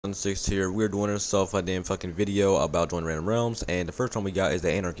6 here. We're doing ourselves a damn fucking video about joining random realms, and the first one we got is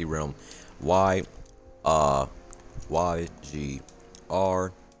the Anarchy realm. Y G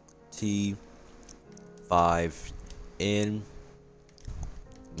R T 5 N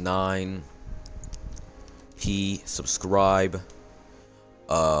 9 P subscribe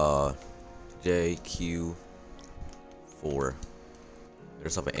JQ 4.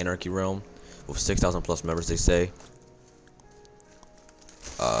 There's an Anarchy realm with 6,000 plus members, they say.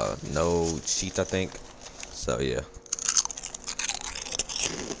 No cheats, I think. So yeah,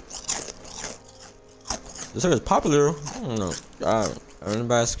 this is popular. I don't know.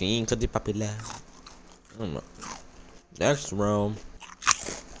 Everybody asking could be popular. I don't know. Next round.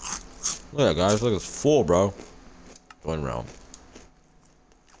 Look at that, guys. Look, it's full, bro. Join round.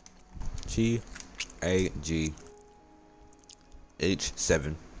 GAG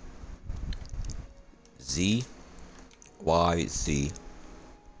H7 ZYZ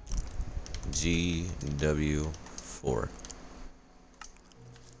GW4.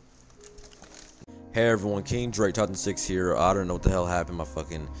 Hey everyone, King Drake Titan 6 here. I don't know what the hell happened. My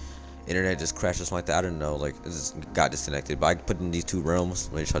fucking internet just crashed just like that. I don't know, like it just got disconnected. But I put in these two realms.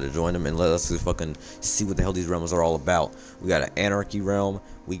 Let me try to join them and let us just fucking see what the hell these realms are all about. We got an Anarchy realm.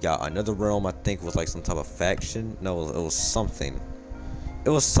 We got another realm. I think it was like some type of faction. No, it was something. It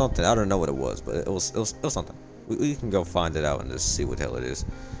was something. I don't know what it was, but it was something. We can go find it out and just see what the hell it is.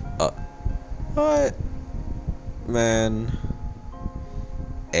 What? Man.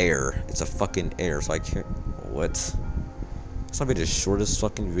 Air. It's a fucking air, so I can't. What? This might be the shortest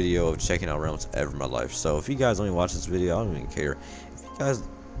fucking video of checking out realms ever in my life. So if you guys only watch this video, I don't even care. If you guys.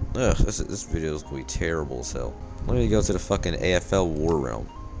 Ugh, this video is gonna be terrible as hell. Let me go to the fucking AFL War realm.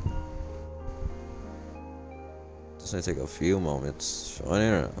 Just gonna take a few moments. Showing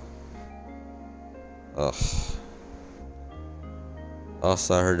it. Ugh.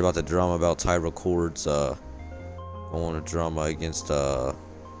 Also, I heard about the drama about Tyra Cords going a drama against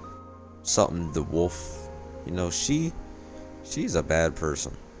something the Wolf. You know, she's a bad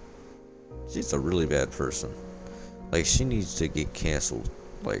person. She's a really bad person. Like, she needs to get canceled.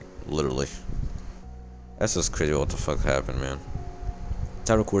 Like, literally. That's just crazy what the fuck happened, man.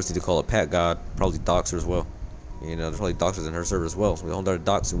 Tyra Cords need to call a Pat God, probably dox her as well. You know, there's probably doxers in her server as well. So we hold our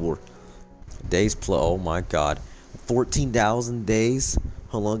doxing war. Days plus, oh my god. 14,000 days?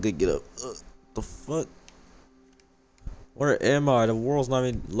 How long did I get up? The fuck? Where am I? The world's not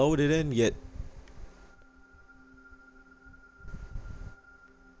even loaded in yet.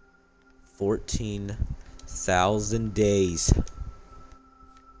 14,000 days.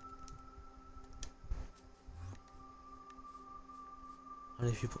 How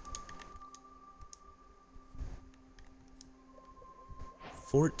many people?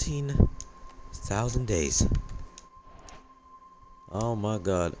 14,000 days. Oh my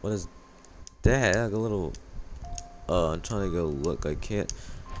god, what is that? Like a little I'm trying to go look. I can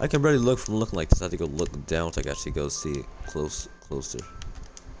barely look from looking like this. I have to go look down so I can actually go see it closer.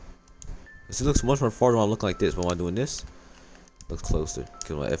 Cause it looks much more farther when I'm looking like this. But when I'm doing this, look closer.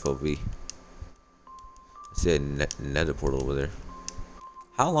 Kill my FOV. I see a nether portal over there.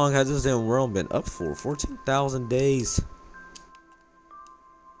 How long has this damn realm been up for? 14,000 days.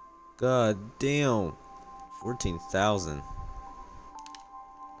 God damn. 14,000.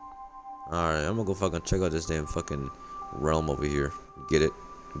 Alright, I'm gonna go fucking check out this damn fucking realm over here. Get it?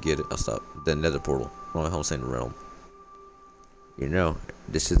 Get it? I'll stop. The nether portal. I don't know how I'm saying realm. You know,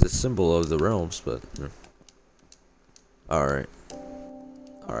 this is the symbol of the realms, but. Alright.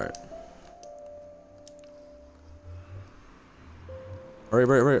 Alright.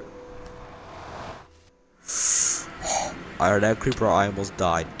 Right. I heard that creeper, I almost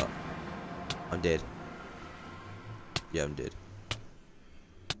died. I'm dead. Yeah, I'm dead.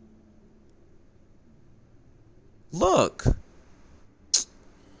 Look!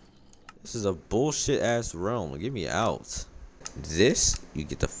 This is a bullshit ass realm. Get me out. This, you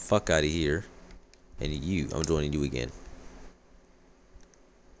get the fuck out of here. And you, I'm joining you again.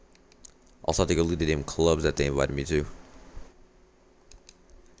 Also, I have to go lead the damn clubs that they invited me to.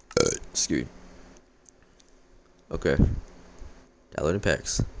 Excuse me. Okay. Downloading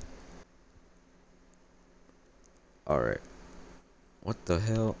packs. Alright. What the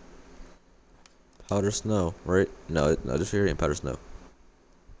hell? Powder snow, right? No, just here in powder snow.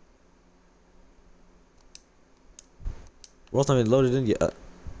 World's not even loaded in yet.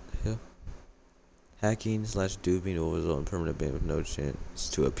 Yeah. Hacking / duping was on permanent ban with no chance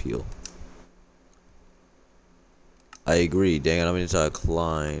to appeal. I agree. Dang it, I'm gonna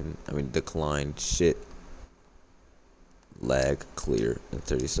decline. Shit. Lag clear in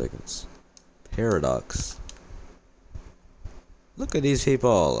 30 seconds. Paradox. Look at these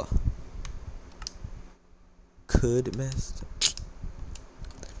people. Could master.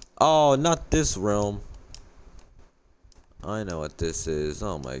 Oh, not this realm. I know what this is.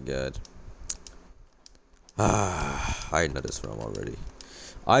 Oh my god. Ah, I know this realm already.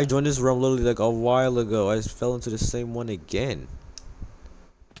 I joined this realm literally like a while ago. I just fell into the same one again.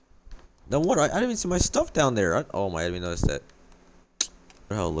 No wonder, I didn't even see my stuff down there. Oh my, I didn't even notice that.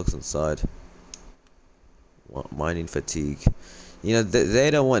 Look how it looks inside. Mining fatigue. You know,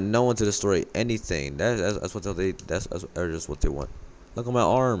 they don't want no one to destroy anything. That's what that's just what they want. Look at my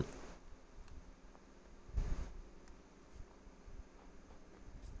arm.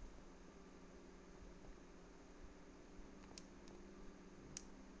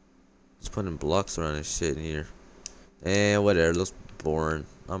 Just putting blocks around and shit in here. And whatever, looks boring.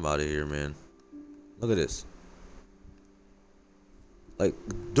 I'm out of here, man. Look at this. Like,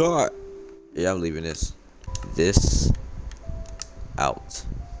 dog. Yeah, I'm leaving this. This out.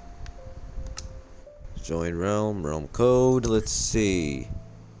 Join realm, realm code. Let's see.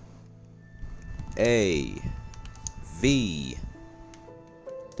 A V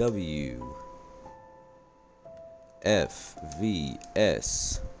W F V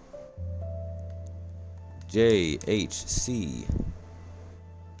S J H C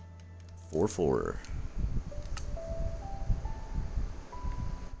 44.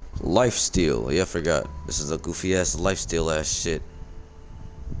 Lifesteal. Yeah, I forgot. This is a goofy ass lifesteal ass shit.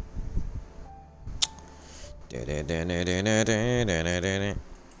 The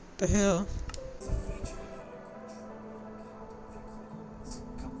hell?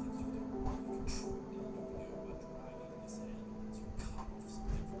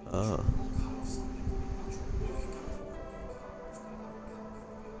 Oh.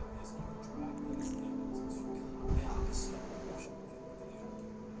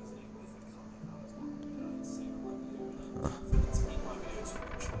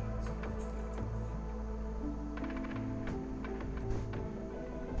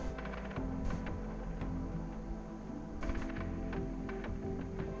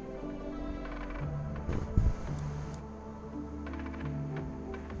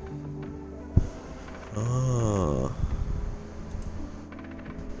 Oh.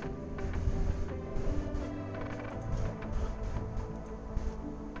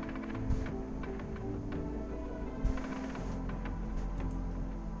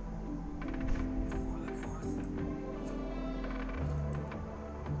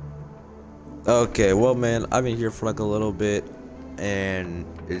 Okay, well, man, I've been here for like a little bit, and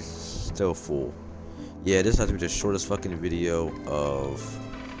it's still full. Yeah, this has to be the shortest fucking video of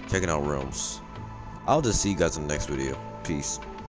checking out realms. I'll just see you guys in the next video. Peace.